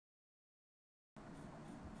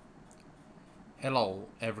Hello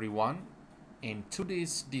everyone. In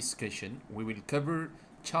today's discussion, we will cover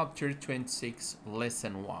chapter 26,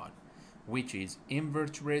 lesson 1, which is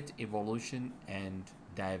invertebrate evolution and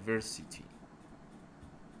diversity.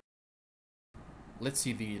 Let's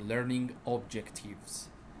see the learning objectives.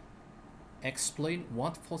 Explain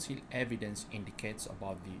what fossil evidence indicates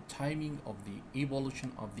about the timing of the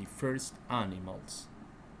evolution of the first animals.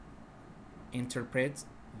 Interpret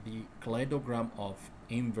the cladogram of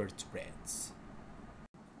invertebrates.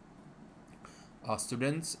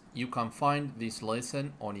 Students, you can find this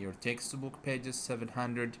lesson on your textbook pages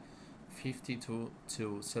 752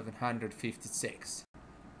 to 756.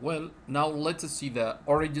 Well, now let us see the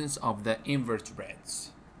origins of the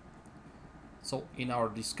invertebrates. So in our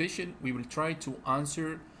discussion, we will try to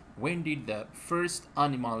answer when did the first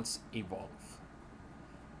animals evolve.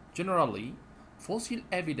 Generally, fossil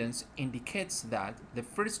evidence indicates that the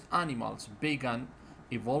first animals began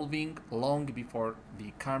evolving long before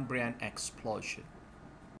the Cambrian explosion.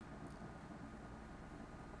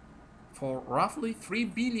 For roughly 3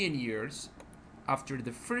 billion years after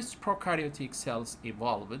the first prokaryotic cells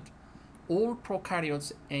evolved, all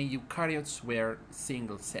prokaryotes and eukaryotes were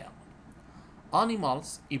single-cell.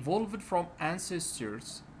 Animals evolved from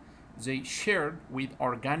ancestors they shared with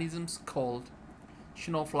organisms called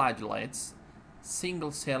xenoflagellates,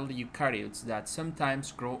 single-celled eukaryotes that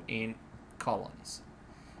sometimes grow in colonies.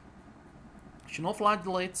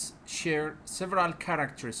 Xenoflagellates share several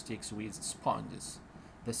characteristics with sponges,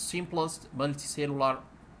 the simplest multicellular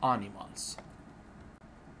animals.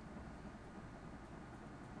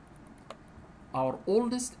 Our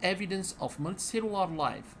oldest evidence of multicellular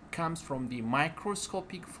life comes from the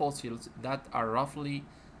microscopic fossils that are roughly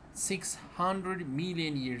 600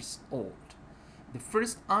 million years old. The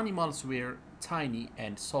first animals were tiny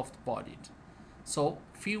and soft-bodied, so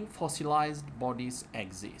few fossilized bodies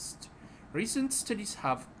exist. Recent studies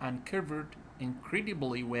have uncovered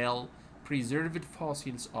incredibly well preserved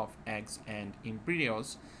fossils of eggs and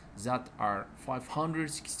embryos that are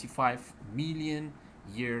 565 million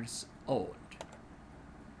years old.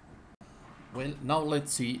 Well, now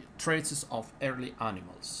let's see traces of early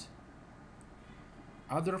animals.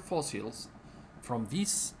 Other fossils from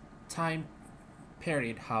this time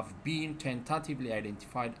period have been tentatively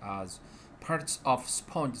identified as parts of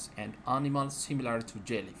sponges and animals similar to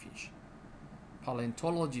jellyfish.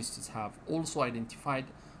 Paleontologists have also identified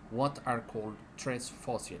what are called trace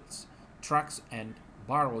fossils, tracks and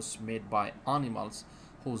burrows made by animals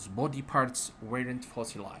whose body parts weren't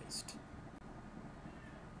fossilized.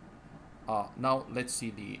 Now let's see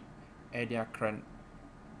the Ediacaran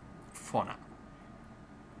fauna.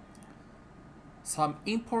 Some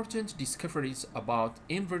important discoveries about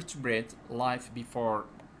invertebrate life before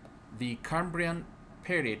the Cambrian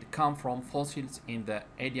period come from fossils in the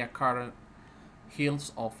Ediacaran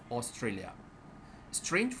hills of Australia.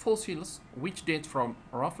 Strange fossils, which date from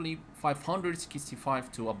roughly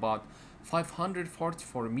 565 to about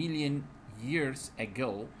 544 million years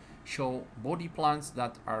ago, show body plans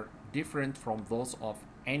that are different from those of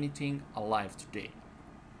anything alive today.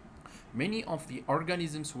 Many of the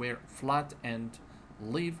organisms were flat and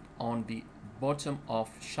lived on the bottom of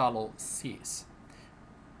shallow seas.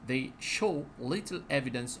 They show little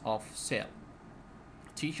evidence of cell,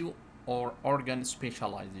 tissue, or organ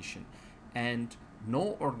specialization, and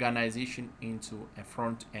no organization into a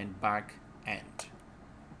front and back end.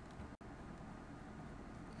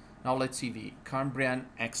 Now let's see the Cambrian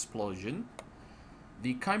explosion.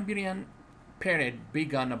 The Cambrian period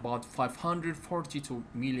began about 542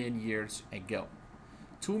 million years ago.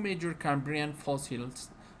 Two major Cambrian fossil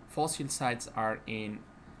sites are in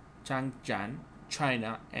Changjiang,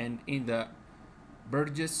 China, and in the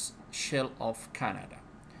Burgess Shale of Canada.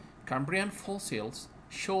 Cambrian fossils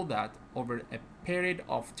show that over a period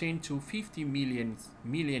of 10 to 50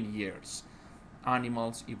 million years,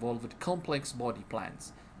 animals evolved complex body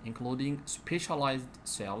plans, including specialized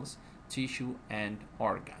cells, tissue, and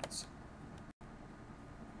organs.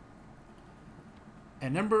 A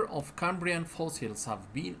number of Cambrian fossils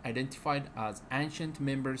have been identified as ancient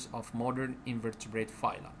members of modern invertebrate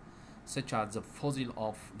phyla, such as the fossil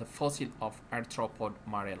of arthropod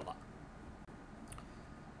Marella.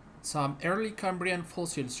 Some early Cambrian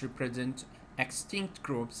fossils represent extinct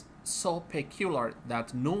groups so peculiar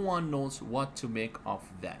that no one knows what to make of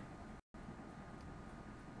them.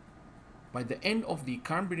 By the end of the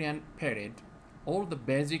Cambrian period, all the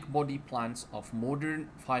basic body plans of modern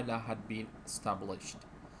phyla had been established.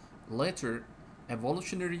 Later,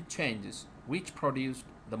 evolutionary changes, which produced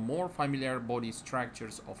the more familiar body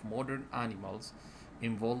structures of modern animals,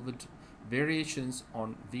 involved variations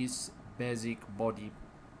on these basic body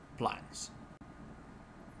plans.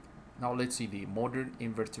 Now let's see the modern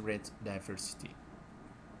invertebrate diversity.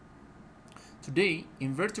 Today,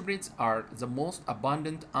 invertebrates are the most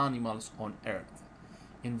abundant animals on Earth.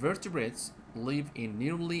 Invertebrates live in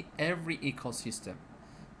nearly every ecosystem,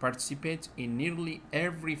 participate in nearly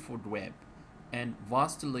every food web, and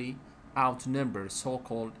vastly outnumber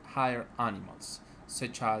so-called higher animals,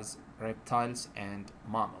 such as reptiles and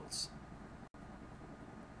mammals.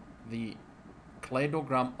 The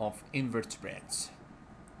cladogram of invertebrates.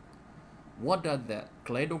 What does the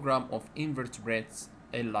cladogram of invertebrates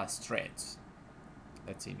illustrate?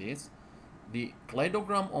 Let's see this. The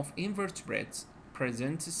cladogram of invertebrates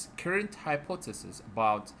presents current hypotheses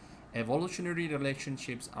about evolutionary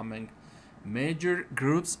relationships among major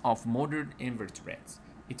groups of modern invertebrates.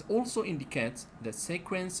 It also indicates the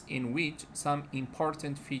sequence in which some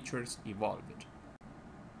important features evolved.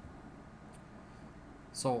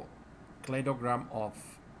 So, cladogram of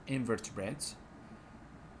invertebrates.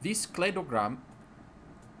 This cladogram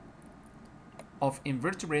of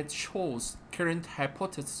invertebrates shows current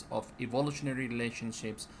hypothesis of evolutionary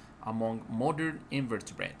relationships among modern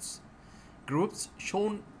invertebrates. Groups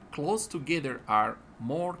shown close together are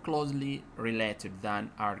more closely related than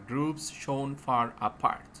are groups shown far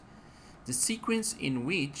apart. The sequence in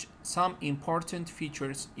which some important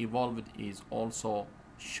features evolved is also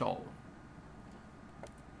shown.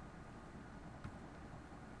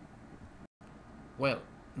 Well,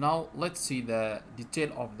 now let's see the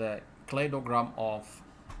detail of the cladogram of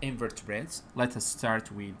invertebrates. Let us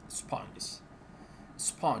start with sponges.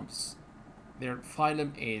 Sponges, their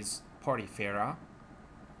phylum is Porifera.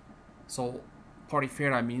 So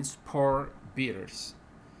Porifera means pore bearers.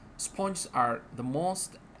 Sponges are the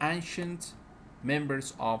most ancient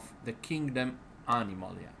members of the kingdom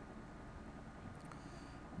Animalia.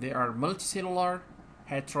 They are multicellular,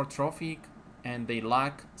 heterotrophic, and they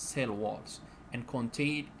lack cell walls and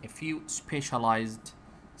contain a few specialized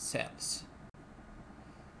cells.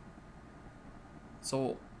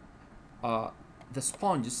 So the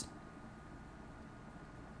sponges,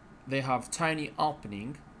 they have tiny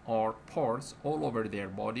opening or pores all over their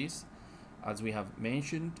bodies. As we have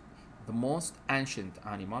mentioned, the most ancient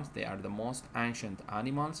animals, they are the most ancient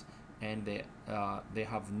animals, and they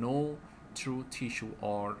have no true tissue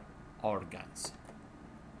or organs.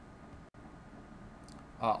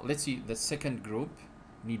 Let's see the second group,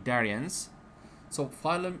 Cnidarians. So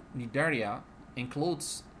phylum Cnidaria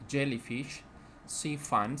includes jellyfish, sea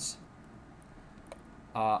ferns,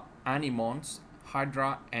 anemones,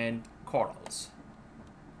 hydra, and corals.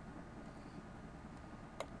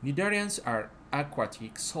 Cnidarians are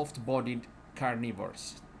aquatic, soft-bodied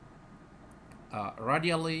carnivores,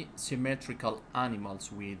 radially symmetrical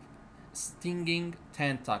animals with stinging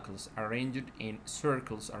tentacles arranged in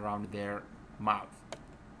circles around their mouth.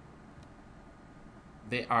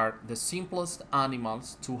 They are the simplest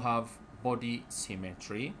animals to have body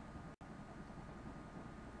symmetry.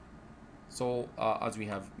 So as we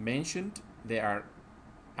have mentioned, they are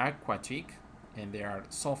aquatic and they are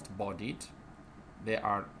soft-bodied. They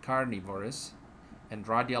are carnivorous and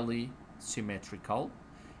radially symmetrical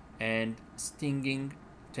and stinging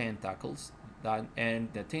tentacles,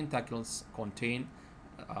 and the tentacles contain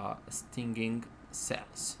stinging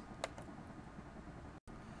cells.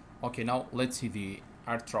 Okay, now let's see the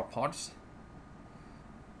arthropods.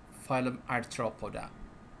 Phylum Arthropoda.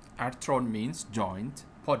 Arthron means joint,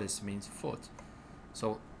 podes means foot.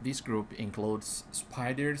 So this group includes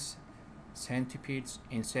spiders, centipedes,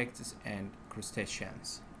 insects, and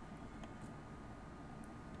crustaceans.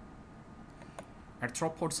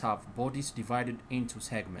 Arthropods have bodies divided into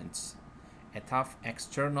segments, a tough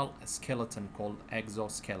external skeleton called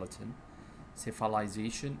exoskeleton,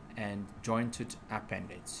 cephalization, and jointed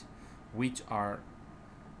appendage, which are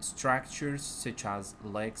structures such as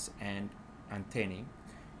legs and antennae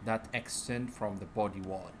that extend from the body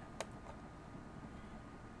wall.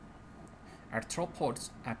 Arthropods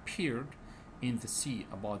appeared in the sea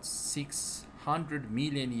about 600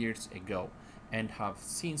 million years ago and have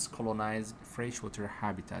since colonized freshwater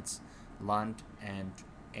habitats, land and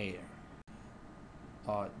air.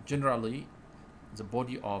 Generally, the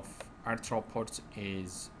body of arthropods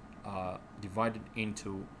is divided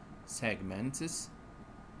into segments,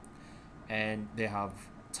 and they have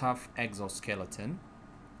tough exoskeleton,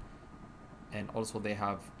 and also they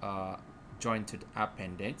have jointed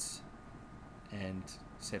appendage and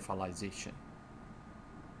cephalization.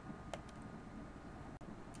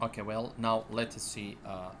 Okay, well, now let us see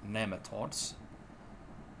nematodes.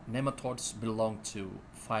 Nematodes belong to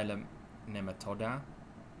phylum Nematoda.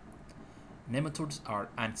 Nematodes are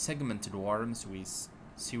unsegmented worms with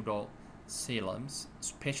pseudocoeloms,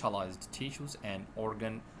 specialized tissues, and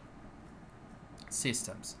organ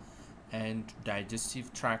systems, and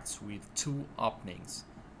digestive tracts with two openings,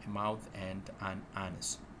 a mouth and an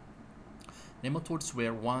anus. Nematodes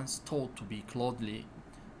were once thought to be closely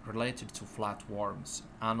related to flatworms,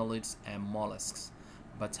 annelids, and mollusks,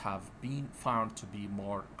 but have been found to be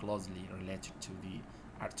more closely related to the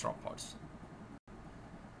arthropods.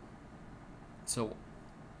 So,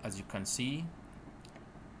 as you can see,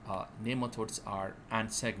 nematodes are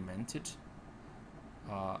unsegmented.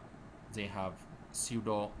 They have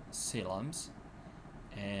pseudocoeloms,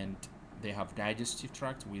 and they have digestive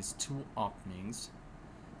tract with two openings,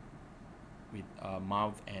 with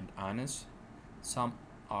mouth and anus. Some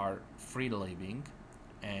are free living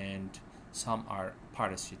and some are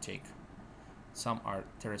parasitic. Some are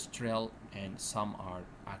terrestrial and some are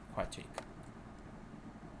aquatic.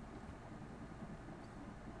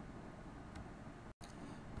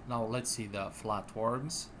 Now let's see the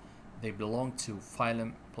flatworms. They belong to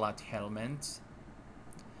phylum Platyhelminths.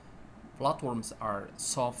 Flatworms are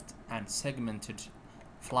soft and segmented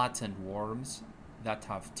flattened worms that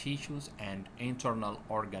have tissues and internal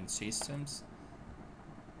organ systems.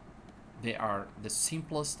 They are the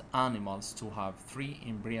simplest animals to have three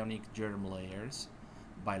embryonic germ layers,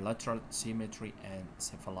 bilateral symmetry, and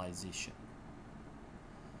cephalization.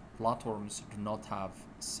 Flatworms do not have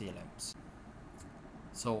coeloms.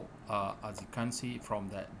 So, as you can see from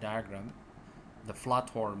the diagram, the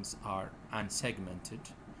flatworms are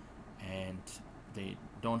unsegmented and they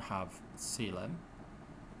don't have coelom.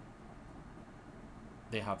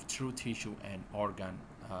 They have true tissue and organ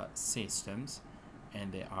systems,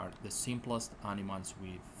 and they are the simplest animals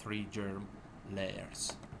with three germ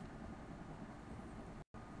layers.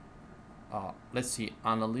 Let's see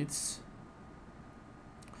annelids.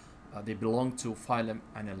 They belong to phylum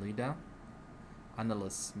Annelida.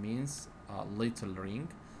 Annelus means little ring,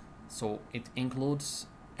 so it includes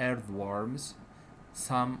earthworms,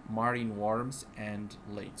 some marine worms, and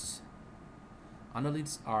leeches.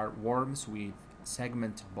 Annelids are worms with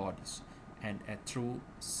segmented bodies and a true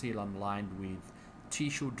coelom lined with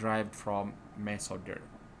tissue derived from mesoderm.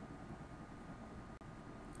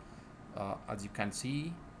 As you can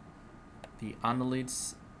see, the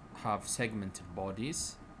annelids have segmented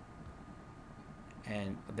bodies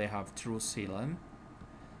and they have true coelom.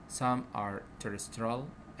 Some are terrestrial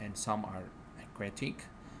and some are aquatic,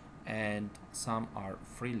 and some are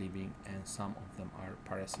free living and some of them are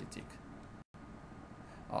parasitic.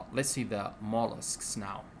 Let's see the mollusks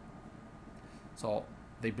now. So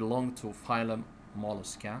they belong to phylum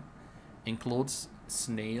Mollusca, includes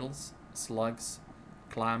snails, slugs,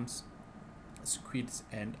 clams, squids,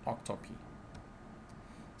 and octopi.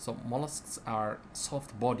 So mollusks are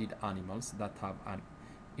soft-bodied animals that have an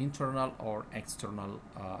internal or external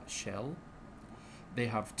shell. They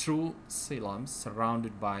have true coeloms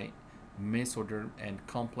surrounded by mesoderm and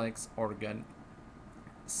complex organ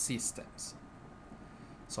systems.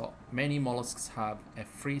 So many mollusks have a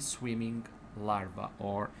free-swimming larva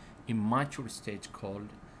or immature stage called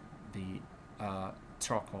the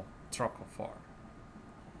trochophore.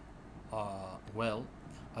 Well,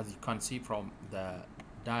 as you can see from the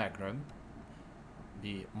diagram,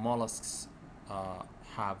 the mollusks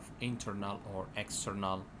have internal or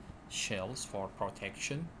external shells for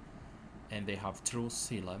protection, and they have true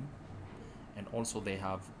coelom, and also they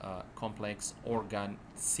have complex organ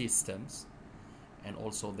systems, and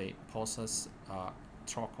also they possess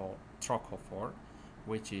trochophore,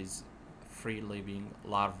 which is free living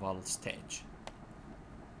larval stage.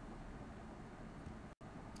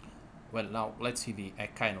 Well, now let's see the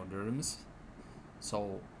echinoderms.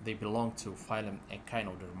 So they belong to phylum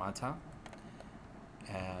Echinodermata.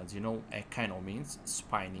 As you know, echino means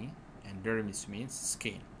spiny and dermis means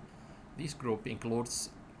skin. This group includes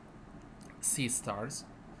sea stars,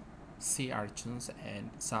 sea urchins,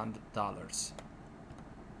 and sand dollars.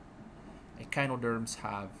 Echinoderms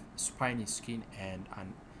have spiny skin and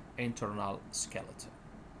an internal skeleton.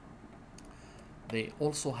 They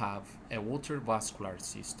also have a water vascular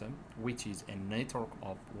system, which is a network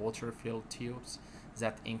of water-filled tubes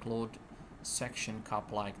that include suction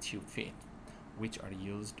cup-like tube feet, which are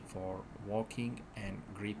used for walking and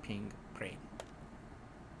gripping prey.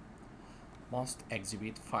 Most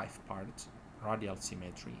exhibit 5-part radial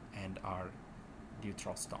symmetry and are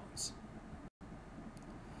deuterostomes.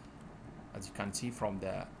 As you can see from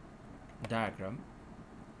the diagram,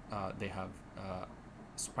 they have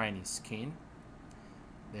spiny skin,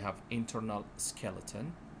 they have internal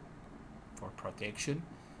skeleton for protection,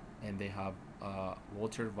 and they have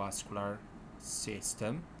water vascular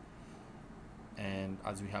system, and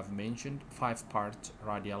as we have mentioned, 5-part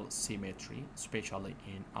radial symmetry, especially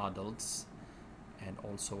in adults, and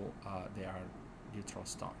also they are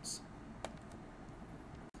deuterostomes.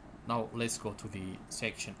 Now let's go to the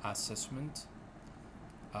section assessment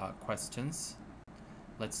questions.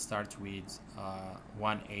 Let's start with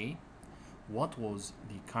 1A. What was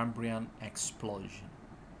the Cambrian explosion?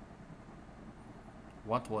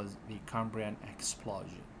 What was the Cambrian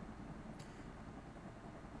explosion?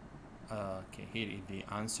 Okay, here is the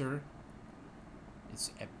answer.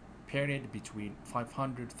 It's a period between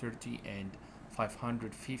 530 and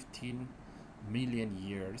 515 million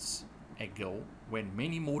years ago when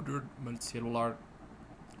many modern multicellular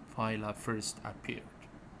phyla first appeared.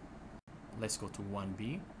 Let's go to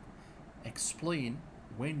 1B. Explain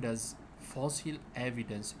when does fossil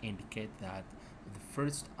evidence indicate that the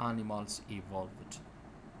first animals evolved?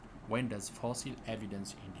 When does fossil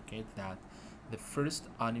evidence indicate that the first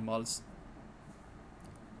animals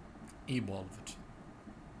evolved?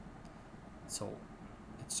 So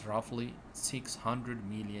it's roughly 600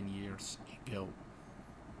 million years ago.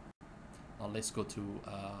 Now let's go to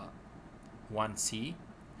 1C.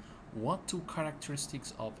 What two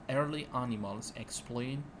characteristics of early animals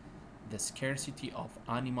explain the scarcity of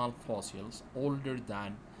animal fossils older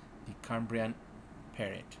than the Cambrian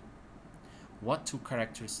period? What two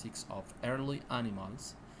characteristics of early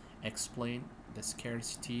animals explain the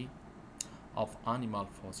scarcity of animal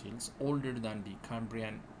fossils older than the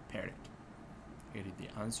Cambrian period? Here is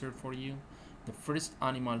the answer for you. The first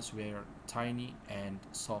animals were tiny and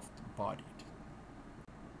soft-bodied.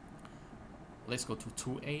 Let's go to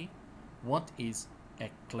 2A. What is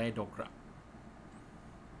a cladogram?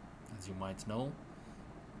 As you might know,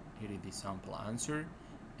 here is the sample answer.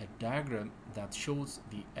 A diagram that shows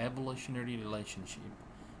the evolutionary relationship.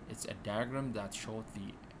 It's a diagram that shows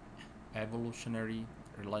the evolutionary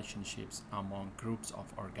relationships among groups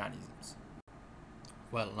of organisms.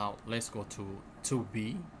 Well, now let's go to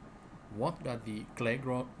 2B. What does the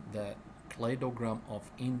cladogram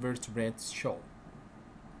of invertebrates show?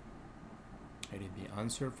 Here is the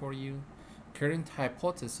answer for you. Current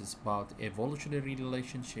hypothesis about evolutionary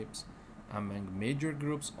relationships among major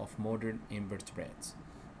groups of modern invertebrates,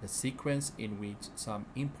 the sequence in which some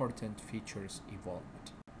important features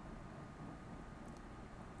evolved.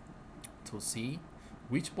 To see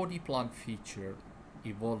which body plan feature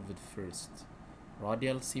evolved first,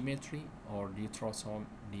 radial symmetry or deuterosome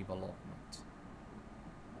development.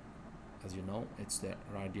 As you know, it's the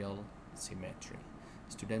radial symmetry.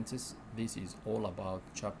 Students, this is all about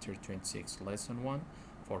chapter 26, lesson 1.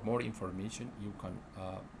 For more information, you can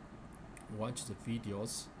watch the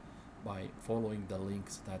videos by following the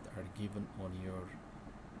links that are given on your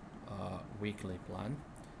weekly plan.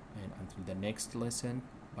 And until the next lesson,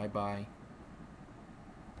 bye bye.